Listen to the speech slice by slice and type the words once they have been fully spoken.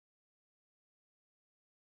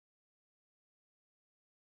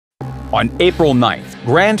On April 9th,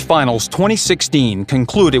 Grand Finals 2016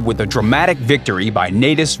 concluded with a dramatic victory by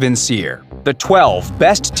Natus Vincere. The 12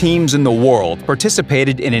 best teams in the world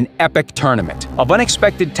participated in an epic tournament of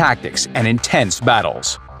unexpected tactics and intense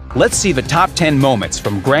battles. Let's see the top 10 moments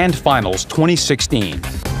from Grand Finals 2016.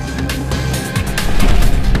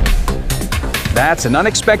 That's an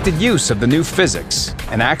unexpected use of the new physics.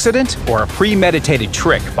 An accident or a premeditated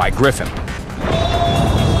trick by Griffin?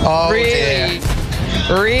 Oh, really? dear.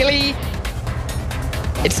 Really?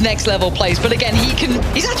 It's next level plays, but again,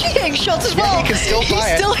 he's actually getting shots as well. Yeah, he can still fly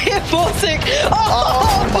He's it. still here, Vortic.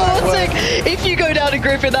 Oh, Vortic. If you go down to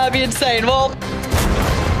Griffin, that'd be insane. Well,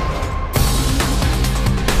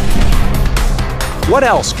 What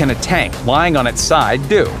else can a tank lying on its side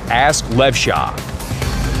do? Ask Levshah.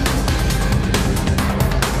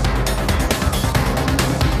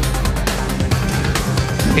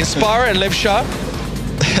 Inspire and Levshah.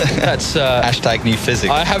 That's Hashtag new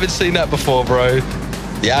physics. I haven't seen that before, bro.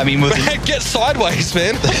 Yeah, I mean, Get sideways,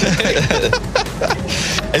 man.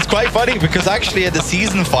 it's quite funny because actually at the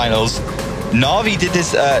season finals, Na'Vi did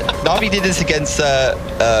this against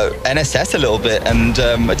NSS a little bit, and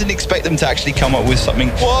I didn't expect them to actually come up with something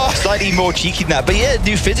slightly more cheeky than that. But yeah,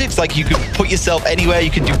 new physics, like you could put yourself anywhere,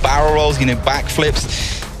 you can do barrel rolls, you know,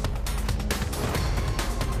 backflips.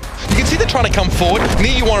 You can see they're trying to come forward.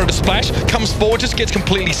 Near you wanted to splash, comes forward, just gets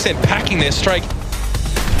completely sent packing there straight.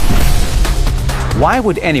 Why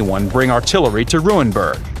would anyone bring artillery to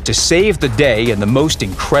Ruinberg? To save the day in the most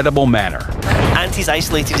incredible manner. And he's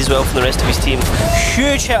isolated as well from the rest of his team.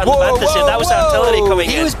 Huge hit on the Mantis there. That was artillery coming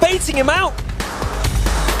in. He was baiting him out.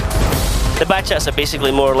 The bad chats are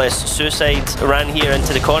basically more or less suicide. Ran here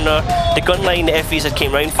into the corner. The gun line, the FVs had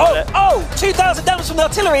came round for it. 2,000 damage from the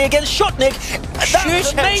artillery against Shotnik. That Huge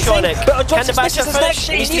was hit, amazing. Shotnik. But Can the bad misses chat his finish? next.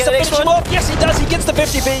 He Needs needs to to get the finish next him one. off. Yes, he does. He gets the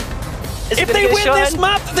 50p. Is If it they gonna win get a shot this in?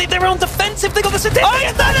 map, they're on defensive. They got the certificate. Oh,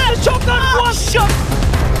 he's done it! Shotgun one shot.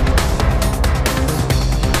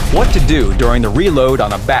 What to do during the reload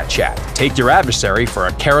on a bat chat? Take your adversary for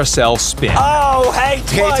a carousel spin. Oh, hey,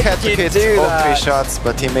 why Kate had did to you hit do all that? 3 shots,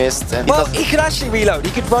 but he missed. And Well, he could actually reload.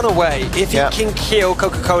 He could run away if he can kill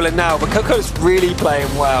Coca-Cola now. But Coca-Cola's really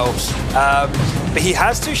playing well. But he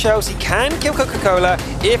has 2 shells. He can kill Coca-Cola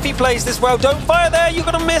if he plays this well. Don't fire there. You're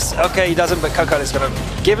going to miss. Okay, he doesn't, but Coca-Cola's going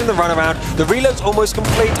to give him the runaround. The reload's almost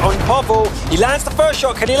complete on Povel. He lands the first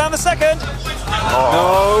shot. Can he land the second?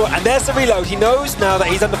 No. And there's the reload. He knows now that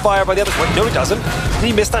he's under fire by the other. Wait, no, he doesn't. Did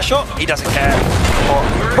he miss that shot? He doesn't care.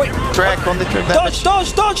 Wait. track on the track damage.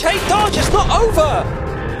 Dodge, dodge. Hey, dodge. It's not over.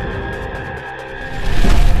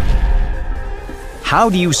 How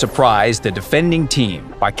do you surprise the defending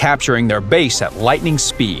team? By capturing their base at lightning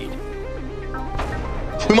speed.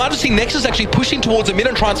 We might have seen Nexus actually pushing towards the mid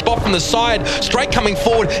and try and spot from the side, straight coming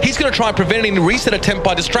forward. He's going to try and prevent any reset attempt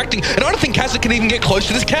by distracting, and I don't think Kazakh can even get close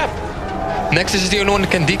to this cap. Nexus is the only one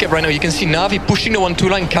that can decap right now. You can see Na'Vi pushing the 1-2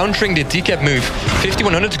 line, countering the decap move.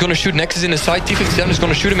 5100 is going to shoot Nexus in the side. T57 is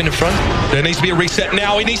going to shoot him in the front. There needs to be a reset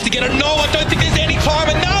now. He needs to get a no. I don't think there's any time,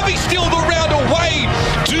 and Na'Vi's still the round away.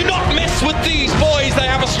 Do not mess with these boys. They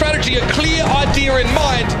have a strategy, a clear idea in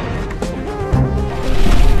mind.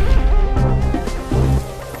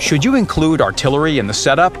 Should you include artillery in the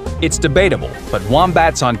setup? It's debatable, but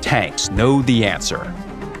Wombats on tanks know the answer.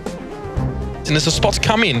 And as the spots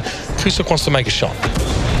come in, Kusuk wants to make a shot.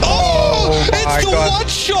 Oh, it's the one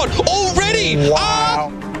shot already.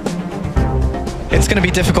 Wow. It's going to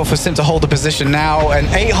be difficult for Sim to hold the position now, and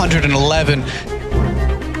 811.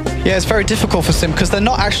 Yeah, it's very difficult for Sim because they're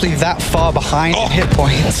not actually that far behind in hit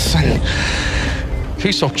points.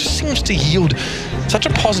 Kusuk just seems to yield such a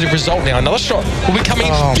positive result now. Another shot will be coming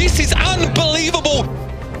in. This is unbelievable.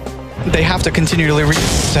 They have to continually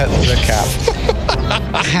reset the cap.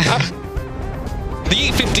 The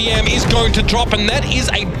E50M is going to drop, and that is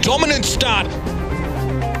a dominant start.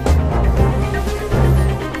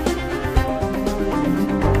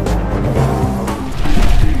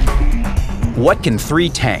 What can 3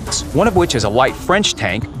 tanks, one of which is a light French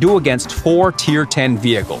tank, do against 4 Tier 10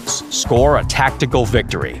 vehicles? Score a tactical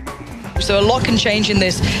victory. So a lot can change in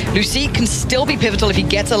this. Lucic can still be pivotal if he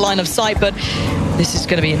gets a line of sight, but this is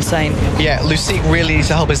going to be insane. Yeah, Lucic really needs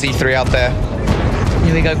to help his E3 out there.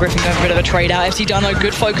 Here we go, Griffin going for a bit of a trade out. FC Dino,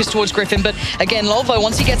 good focus towards Griffin, but again, Lolvo,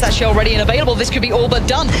 once he gets that shell ready and available, this could be all but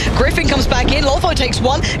done. Griffin comes back in, Lolvo takes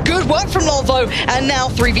 1. Good work from Lolvo, and now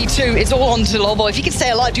 3v2. It's all on to Lolvo. If he can stay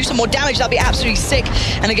alive, do some more damage, that'd be absolutely sick.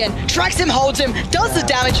 And again, tracks him, holds him, does the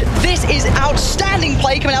damage. This is outstanding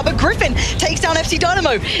play coming out, but Griffin takes down FC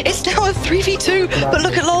Dynamo. It's now a 3v2, but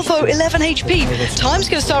look at Lolvo, 11 HP. Time's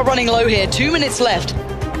going to start running low here, 2 minutes left.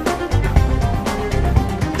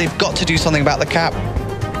 They've got to do something about the cap.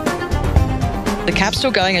 The cap's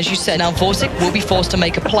still going, as you said. Now Vorsic will be forced to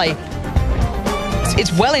make a play.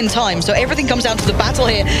 It's well in time, so everything comes down to the battle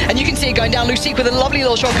here, and you can see it going down. Lucic with a lovely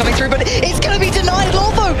little shot coming through, but it's going to be denied.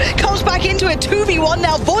 Lolvo comes back into it, 2v1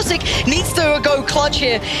 now. Vorsic needs to go clutch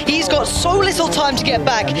here. He's got so little time to get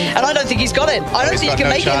back, and I don't think he's got it. I don't think he can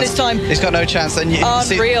make it this time. He's got no chance. And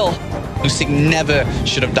Unreal. Lucic never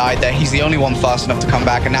should have died there. He's the only one fast enough to come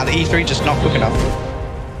back, and now the E3 just not quick enough.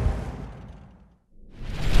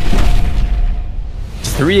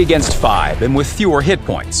 3 against 5 and with fewer hit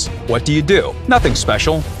points. What do you do? Nothing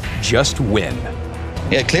special, just win.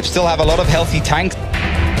 Yeah, Clips still have a lot of healthy tanks.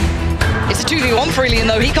 It's a 2v1 for Elian,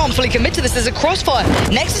 though. He can't fully commit to this. There's a crossfire.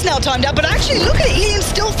 Nexus now timed out, but actually, look at it. Elian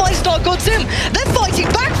still fights Dark God Sim. They're fighting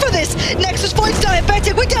back for this. Nexus fights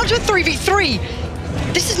Diabetic. We're down to a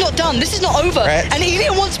 3v3. This is not done. This is not over. Right. And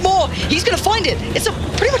Elian wants more. He's going to find it. It's a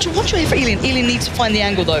pretty much a one-shot here for Elian. Elian needs to find the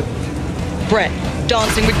angle, though. Brett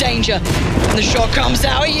dancing with danger. And the shot comes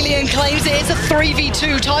out. Elian claims it. It's a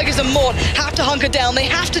 3v2. Tigers and Mort have to hunker down. They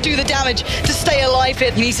have to do the damage to stay alive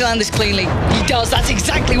here. He needs to land this cleanly. He does. That's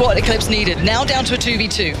exactly what Eclipse needed. Now down to a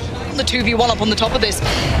 2v2. The 2v1 up on the top of this.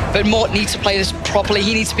 But Mort needs to play this properly.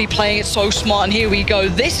 He needs to be playing it so smart. And here we go.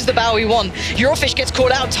 This is the battle we won. Eurofish gets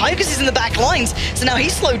caught out. Tigers is in the back lines. So now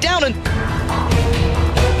he's slowed down and...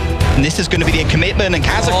 And this is going to be their commitment, and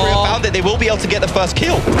Kazakhstan found that they will be able to get the first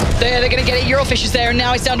kill. They're going to get it. Eurofish is there, and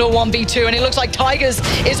now it's down to a 1v2, and it looks like Tigers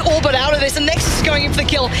is all but out of this, and Nexus is going in for the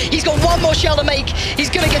kill. He's got one more shell to make. He's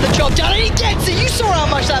going to get the job done, and he gets it. You saw how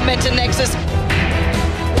much that meant to Nexus.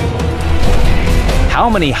 How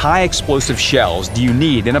many high explosive shells do you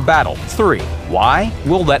need in a battle? 3. Why?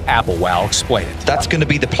 We'll let AppleWow explain it. That's going to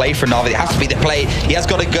be the play for Na'Vi. It has to be the play. He has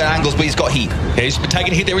got good angles, but he's got heat. Yeah, he's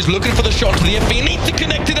taking a hit there. He's looking for the shot to the FB. He needs to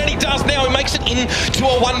connect it, and he does now. He makes it into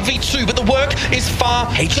a 1v2, but the work is far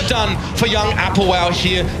done for young AppleWow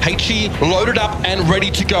here. HE loaded up and ready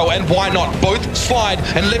to go, and why not? Both Slide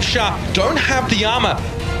and Left Sharp don't have the armor.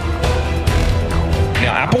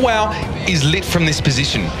 Now, AppleWow is lit from this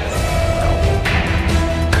position.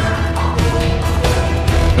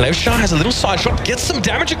 Levshar has a little side shot, gets some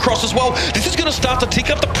damage across as well. This is going to start to tick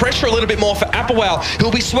up the pressure a little bit more for AppleWow. He'll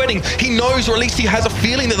be sweating. He knows, or at least he has a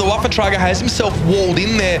feeling that the Waffentrager has himself walled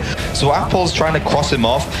in there. So Apple's trying to cross him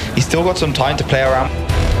off. He's still got some time to play around.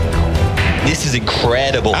 This is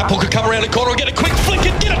incredible. Apple could come around the corner and get a quick flick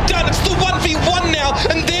and get it done. It's the 1v1 now,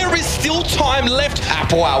 and there is still time left.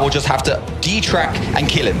 AppleWow will just have to detrack and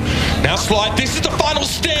kill him. Now Slide, this is the final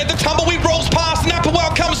stand. The tumbleweed rolls past, and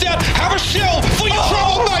AppleWow comes out. Have a shell for your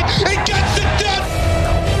trouble, mate. He gets it done.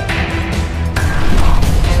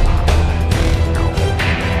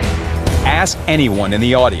 Ask anyone in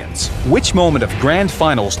the audience, which moment of Grand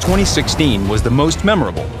Finals 2016 was the most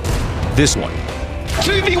memorable? This one.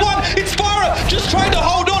 2v1, Inspira just trying to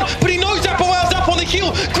hold on, but he knows AppleWow's up on the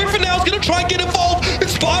hill. Griffin now is going to try and get involved.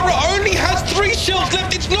 Inspira only has 3 shells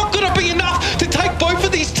left. It's not going to be enough to take both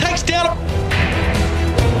of these tanks down.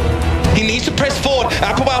 He needs to press forward.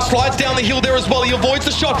 AppleWow slides down the hill there as well. He avoids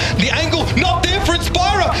the shot. The angle not there for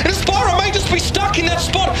Inspira. And Inspira may just be stuck in that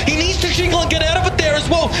spot. He needs to jiggle and get out of it there as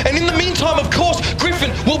well. And in the meantime, of course,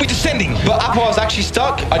 Griffin will be descending. But AppleWow's actually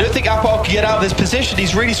stuck. I don't think AppleWow can get out of this position.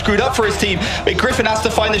 He's really screwed up for his team. But Griffin has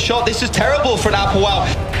to find the shot. This is terrible for an AppleWow.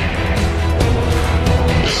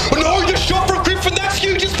 No, the shot from Griffin, that's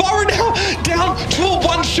huge. Inspira now down to a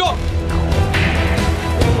 1 shot.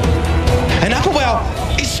 And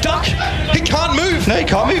AppleWow is stuck. He can't move. No, he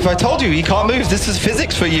can't move. I told you, he can't move. This is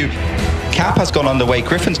physics for you. Cap has gone underway.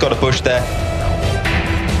 Griffin's got a bush there.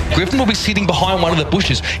 Griffin will be sitting behind one of the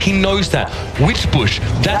bushes. He knows that. Which bush?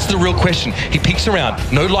 That's the real question. He peeks around.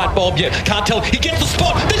 No light bulb yet. Can't tell. He gets the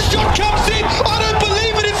spot. The shot comes in. I don't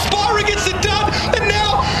believe it. Inspira gets it done. And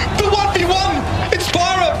now the 1v1.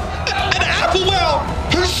 Inspira and AppleWow,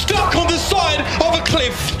 who's stuck on the side of a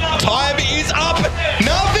cliff. Time